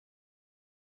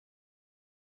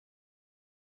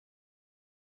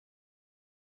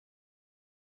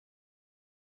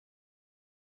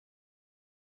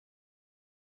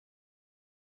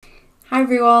Hi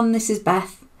everyone, this is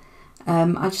Beth.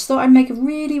 I just thought I'd make a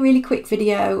really quick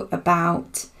video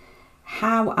about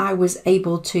how I was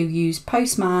able to use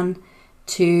Postman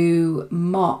to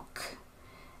mock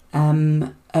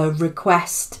a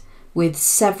request with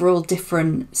several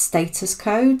different status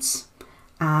codes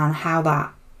and how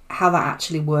that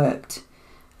actually worked,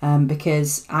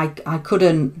 because I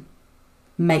couldn't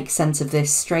make sense of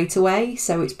this straight away,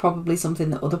 so it's probably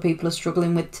something that other people are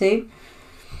struggling with too.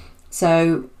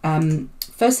 So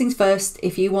first things first,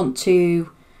 if you want to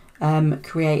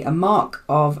create a mock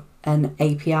of an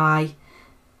API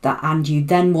and you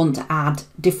then want to add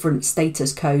different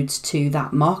status codes to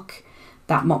that mock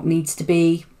needs to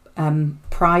be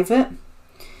private.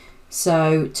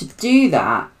 So to do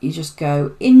that, you just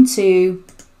go into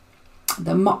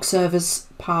the mock servers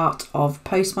part of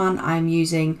Postman. I'm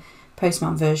using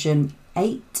Postman version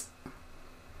 8.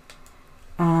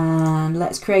 And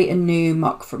let's create a new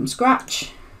mock from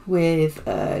scratch with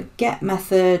a get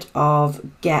method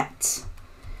of get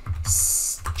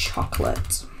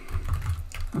chocolate.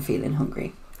 I'm feeling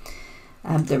hungry.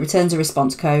 That returns a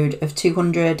response code of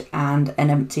 200 and an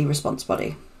empty response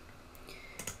body.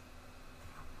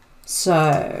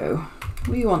 So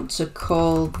we want to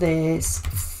call this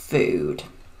food,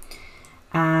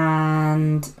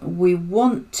 and we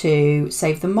want to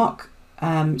save the mock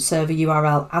server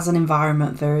URL as an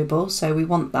environment variable. So we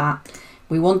want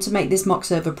to make this mock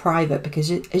server private, because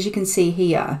as you can see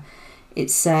here, it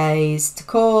says to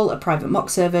call a private mock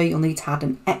server, you'll need to add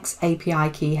an X API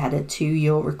key header to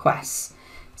your requests.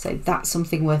 So that's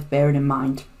something worth bearing in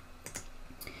mind.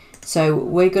 So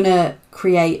we're going to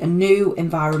create a new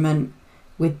environment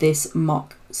with this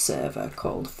mock server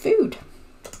called food.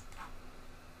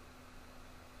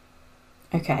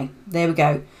 Okay, there we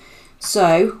go.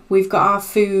 So we've got our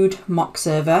food mock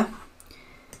server.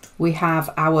 We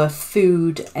have our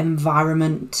food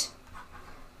environment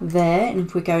there, and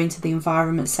if we go into the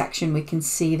environment section, we can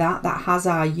see that has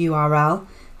our URL.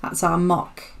 That's our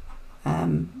mock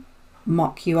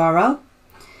URL.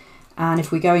 And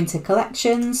if we go into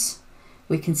collections,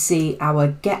 we can see our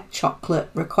get chocolate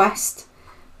request.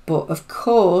 But of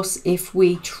course, if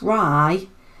we try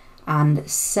and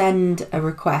send a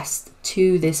request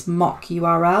to this mock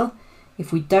URL,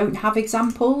 if we don't have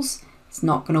examples, it's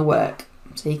not going to work.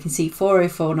 So you can see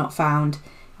 404 not found.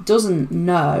 It doesn't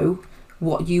know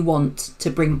what you want to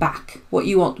bring back, what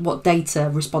data,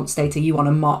 response data you want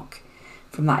to mock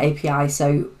from that API.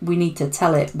 So we need to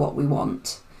tell it what we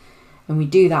want. And we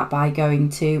do that by going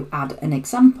to add an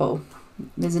example.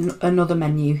 There's another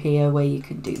menu here where you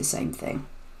can do the same thing.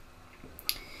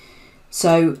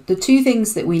 So the two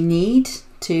things that we need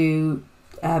to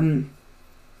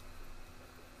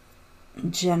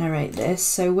generate this,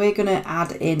 so we're going to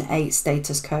add in a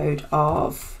status code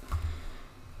of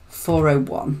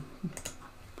 401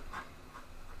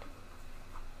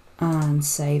 and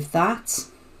save that.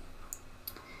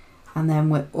 And then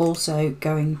we're also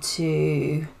going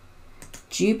to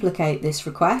duplicate this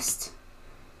request.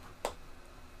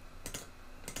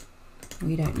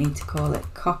 We don't need to call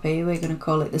it copy, we're going to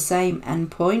call it the same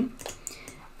endpoint.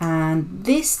 And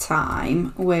this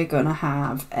time we're going to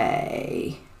have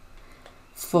a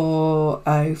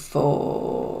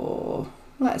 404,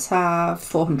 let's have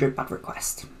 400 bad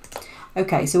request.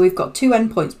 Okay, so we've got two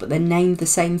endpoints, but they're named the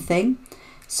same thing.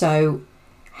 So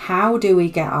how do we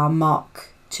get our mock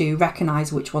to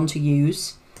recognize which one to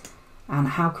use, and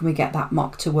how can we get that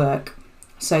mock to work?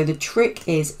 So the trick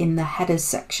is in the headers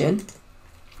section.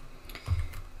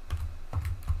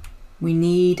 We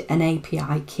need an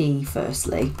API key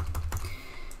firstly.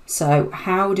 So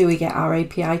how do we get our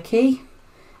API key?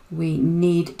 We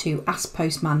need to ask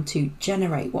Postman to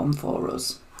generate one for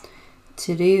us.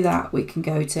 To do that, we can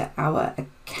go to our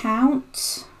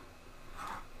account,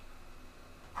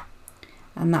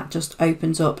 and that just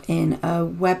opens up in a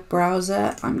web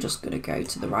browser. I'm just going to go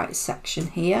to the right section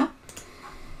here.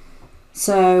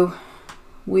 So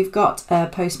we've got a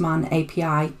Postman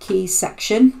API key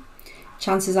section.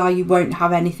 Chances are you won't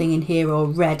have anything in here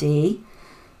already,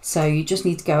 so you just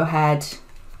need to go ahead.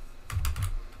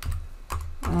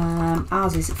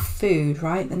 Ours is food,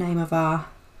 right? The name of our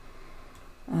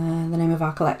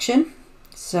collection.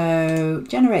 So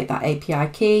generate that API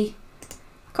key,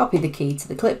 copy the key to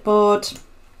the clipboard,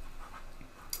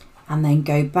 and then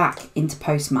go back into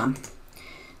Postman.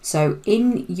 So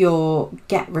in your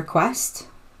get request,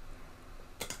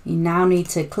 you now need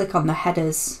to click on the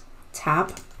headers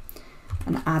tab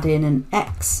and add in an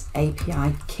X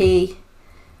API key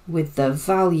with the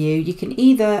value. You can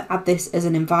either add this as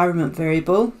an environment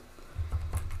variable,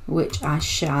 which I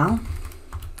shall,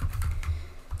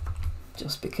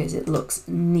 just because it looks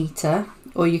neater,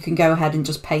 or you can go ahead and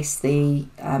just paste the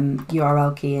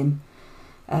URL key in,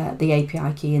 the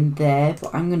API key in there,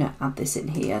 but I'm going to add this in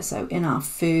here. So in our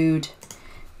food,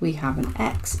 we have an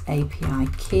X API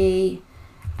key,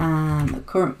 and the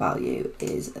current value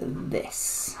is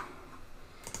this.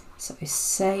 So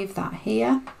save that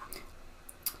here.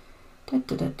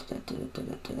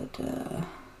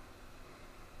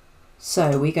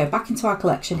 So we go back into our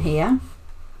collection here,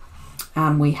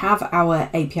 and we have our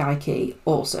API key.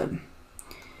 Awesome.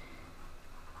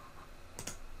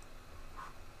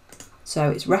 So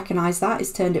it's recognised that,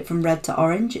 it's turned it from red to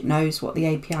orange, it knows what the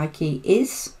API key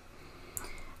is,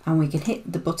 and we can hit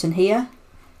the button here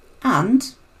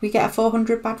and we get a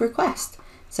 400 bad request.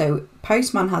 So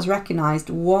Postman has recognised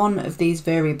one of these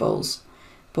variables,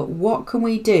 but what can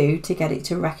we do to get it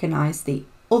to recognise the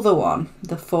other one,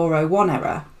 the 401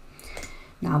 error?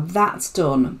 Now that's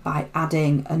done by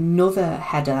adding another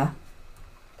header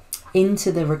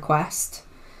into the request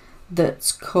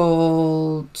that's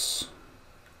called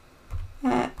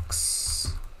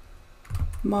X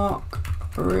mock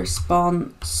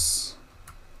response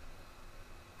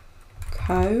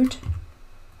code,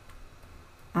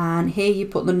 and here you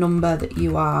put the number that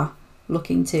you are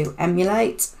looking to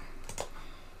emulate,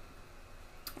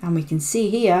 and we can see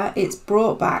here it's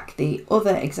brought back the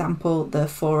other example, the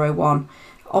 401.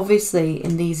 Obviously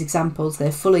in these examples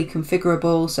they're fully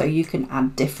configurable, so you can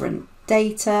add different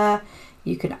data,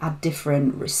 you can add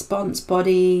different response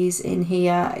bodies in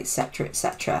here, etc,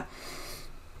 etc.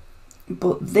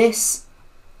 But this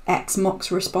xmux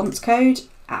response code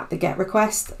at the get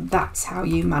request, that's how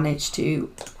you manage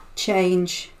to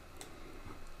change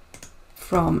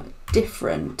from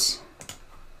different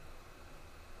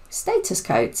status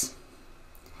codes.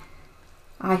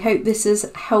 I hope this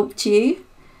has helped you.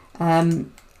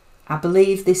 I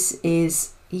believe this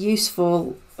is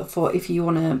useful for if you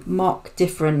want to mock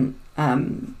different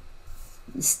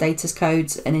status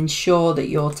codes and ensure that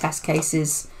your test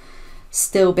cases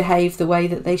still behave the way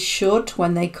that they should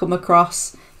when they come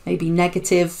across maybe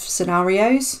negative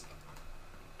scenarios.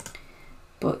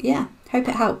 But yeah, hope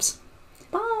it helps.